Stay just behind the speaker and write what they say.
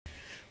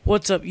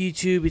What's up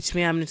YouTube, it's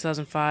me, I'm in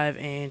 2005,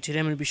 and today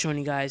I'm going to be showing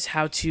you guys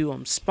how to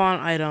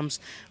spawn items,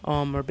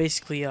 or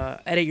basically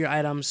edit your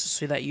items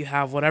so that you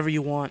have whatever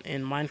you want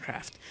in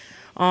Minecraft.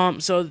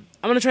 So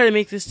I'm going to try to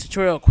make this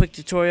tutorial a quick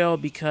tutorial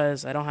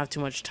because I don't have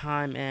too much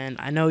time, and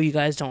I know you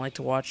guys don't like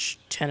to watch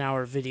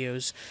 10-hour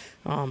videos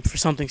for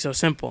something so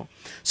simple.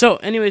 So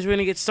anyways, we're going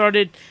to get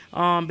started.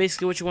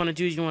 Basically what you want to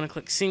do is you want to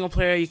click single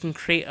player. You can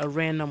create a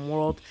random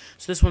world.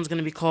 So this one's going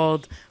to be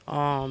called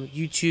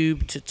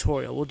YouTube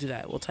tutorial. We'll do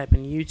that. We'll type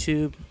in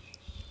YouTube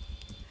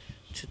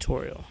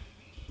tutorial.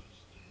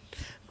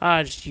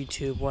 Just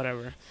YouTube,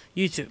 whatever.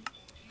 YouTube.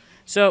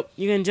 So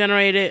you can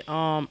generate it.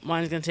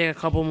 Mine's gonna take a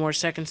couple more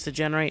seconds to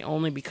generate,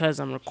 only because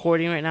I'm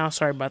recording right now.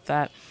 Sorry about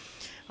that.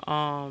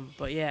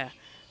 But yeah.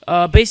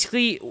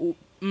 Basically, I'm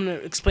gonna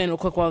explain real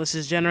quick while this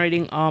is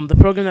generating. The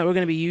program that we're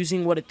gonna be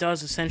using, what it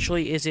does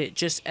essentially is it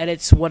just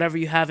edits whatever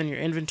you have in your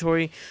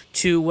inventory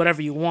to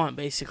whatever you want,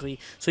 basically.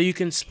 So you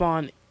can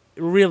spawn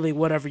really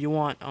whatever you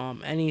want.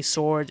 Any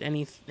sword,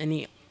 any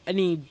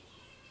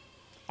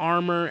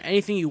armor,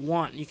 anything you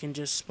want, you can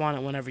just spawn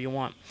it whenever you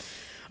want.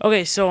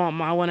 Okay, so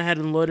I went ahead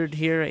and loaded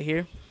here, right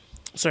here.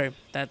 Sorry,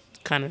 that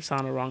kind of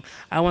sounded wrong.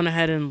 I went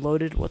ahead and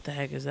loaded. What the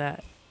heck is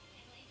that?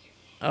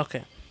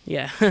 Okay,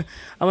 yeah.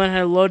 I went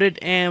ahead and loaded,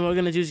 and what we're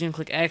gonna do is you can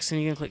click X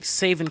and you can click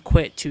Save and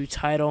Quit to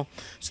title,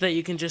 so that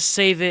you can just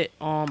save it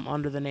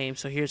under the name.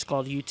 So here it's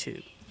called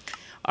YouTube.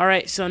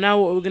 Alright, so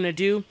now what we're gonna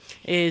do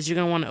is you're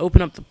gonna want to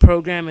open up the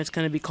program. It's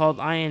gonna be called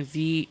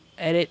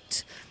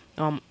INVedit.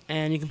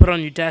 And you can put it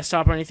on your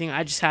desktop or anything.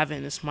 I just have it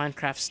in this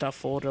Minecraft stuff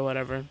folder or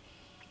whatever.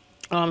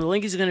 The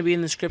link is going to be in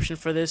the description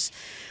for this.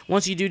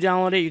 Once you do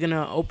download it, you're going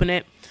to open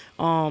it.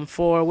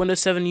 For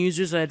Windows 7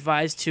 users, I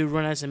advise to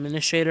run as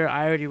administrator.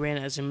 I already ran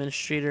as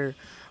administrator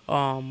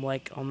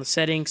like on the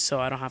settings, so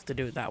I don't have to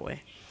do it that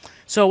way.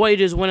 So what you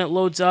do is when it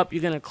loads up,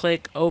 you're going to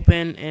click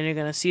open, and you're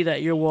going to see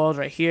that your world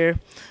right here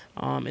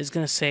is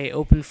going to say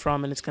open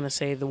from, and it's going to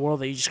say the world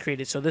that you just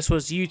created. So this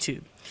was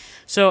YouTube.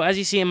 So as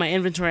you see in my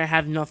inventory, I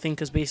have nothing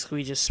because basically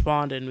we just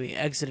spawned and we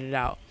exited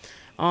out.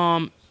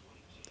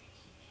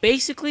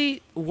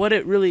 Basically, what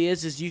it really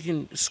is you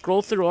can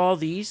scroll through all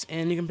these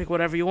and you can pick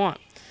whatever you want.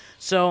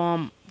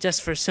 So,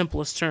 just for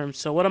simplest terms.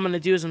 So what I'm going to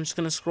do is I'm just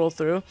going to scroll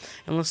through,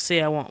 and let's say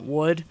I want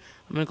wood.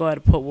 I'm going to go ahead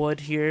and put wood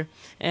here.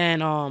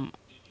 And,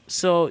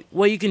 so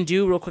what you can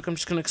do, real quick, I'm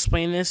just going to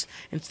explain this.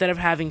 Instead of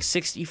having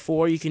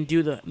 64, you can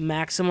do the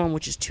maximum,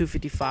 which is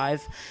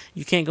 255.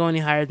 You can't go any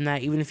higher than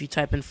that. Even if you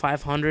type in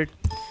 500,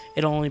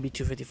 it'll only be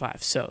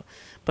 255. So,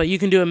 but you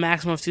can do a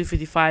maximum of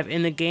 255.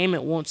 In the game,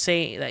 it won't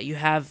say that you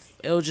have,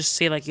 it'll just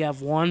say like you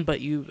have one,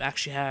 but you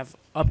actually have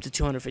up to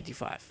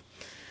 255.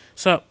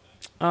 So,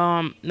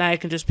 now you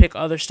can just pick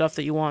other stuff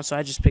that you want. So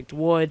I just picked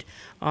wood.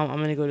 I'm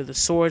going to go to the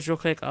swords real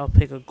quick. I'll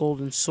pick a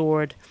golden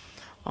sword.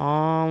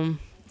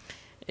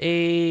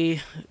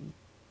 A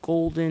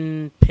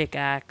golden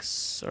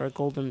pickaxe, or a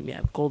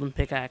golden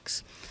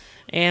pickaxe,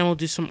 and we'll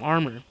do some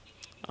armor.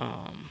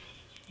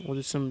 We'll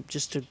do some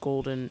just a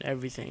golden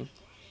everything.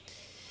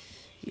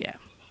 Yeah.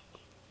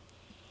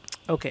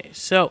 Okay,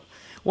 so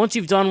once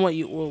you've done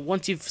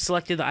once you've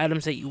selected the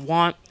items that you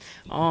want,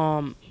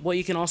 what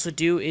you can also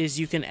do is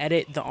you can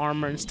edit the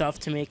armor and stuff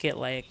to make it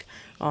like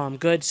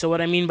good. So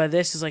what I mean by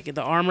this is like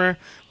the armor,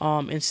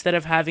 instead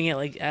of having it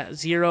like at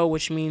 0,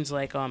 which means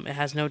like it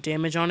has no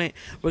damage on it,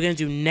 we're gonna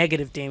do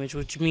negative damage,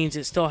 which means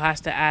it still has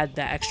to add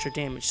that extra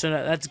damage. So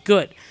that's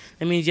good.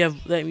 That means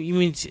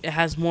it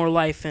has more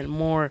life and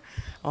more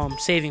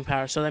saving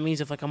power. So that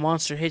means if like a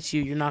monster hits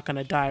you, you're not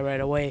gonna die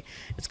right away.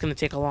 It's gonna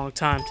take a long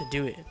time to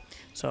do it.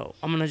 So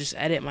I'm going to just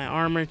edit my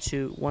armor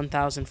to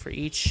 1,000 for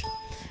each.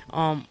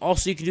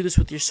 Also, you can do this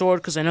with your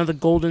sword, because I know the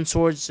golden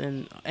swords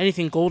and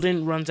anything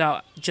golden runs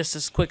out just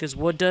as quick as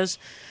wood does.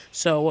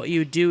 So what you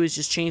would do is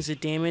just change the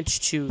damage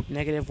to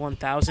negative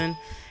 1,000.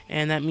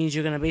 And that means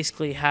you're going to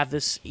basically have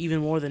this even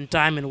more than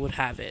diamond would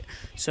have it.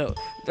 So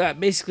that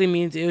basically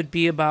means it would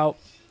be about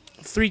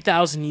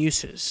 3,000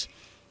 uses.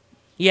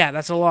 Yeah,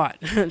 that's a lot.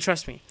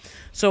 Trust me.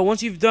 So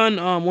once you've done,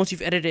 once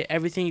you've edited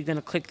everything, you're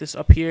gonna click this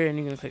up here, and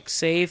you're gonna click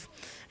save,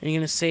 and you're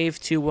gonna save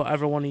to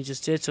whatever one you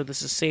just did. So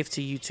this is save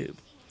to YouTube.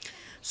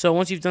 So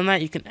once you've done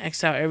that, you can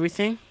X out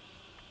everything,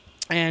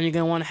 and you're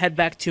gonna want to head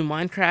back to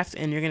Minecraft,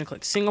 and you're gonna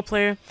click single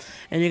player,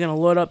 and you're gonna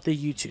load up the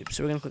YouTube.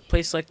 So we're gonna click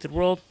play selected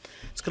world.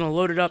 It's gonna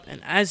load it up,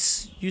 and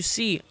as you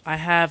see, I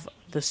have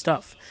the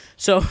stuff.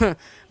 So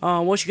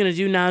what you're gonna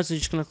do now is you're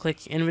just gonna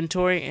click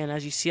inventory, and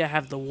as you see, I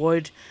have the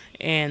wood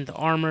and the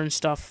armor and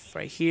stuff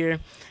right here,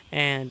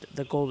 and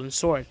the golden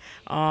sword.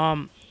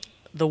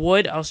 The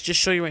wood, I'll just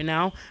show you right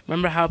now.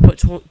 Remember how I put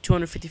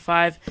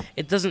 255?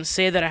 It doesn't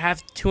say that I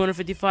have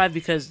 255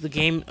 because the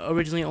game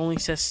originally only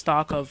says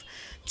stock of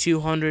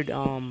 200.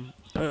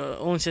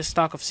 Only says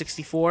stock of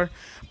 64,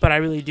 but I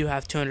really do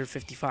have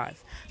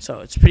 255,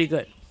 so it's pretty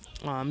good.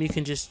 You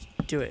can just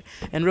do it.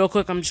 And real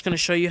quick, I'm just gonna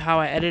show you how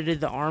I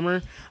edited the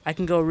armor. I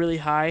can go really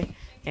high,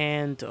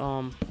 and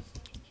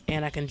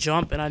I can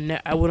jump, and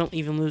I wouldn't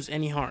even lose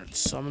any hearts.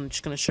 So I'm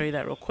just gonna show you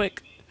that real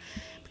quick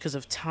because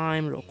of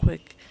time, real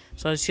quick.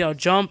 So as you see, I'll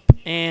jump,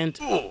 and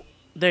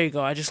there you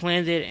go. I just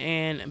landed,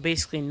 and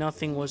basically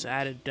nothing was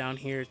added down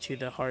here to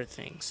the hard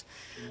things.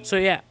 So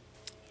yeah,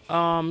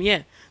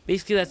 yeah,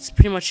 basically that's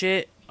pretty much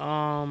it.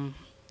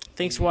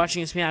 Thanks for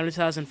watching. It's me, Adam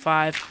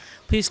 2005.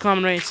 Please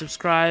comment, rate, and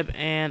subscribe,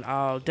 and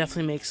I'll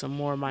definitely make some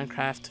more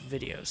Minecraft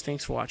videos.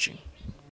 Thanks for watching.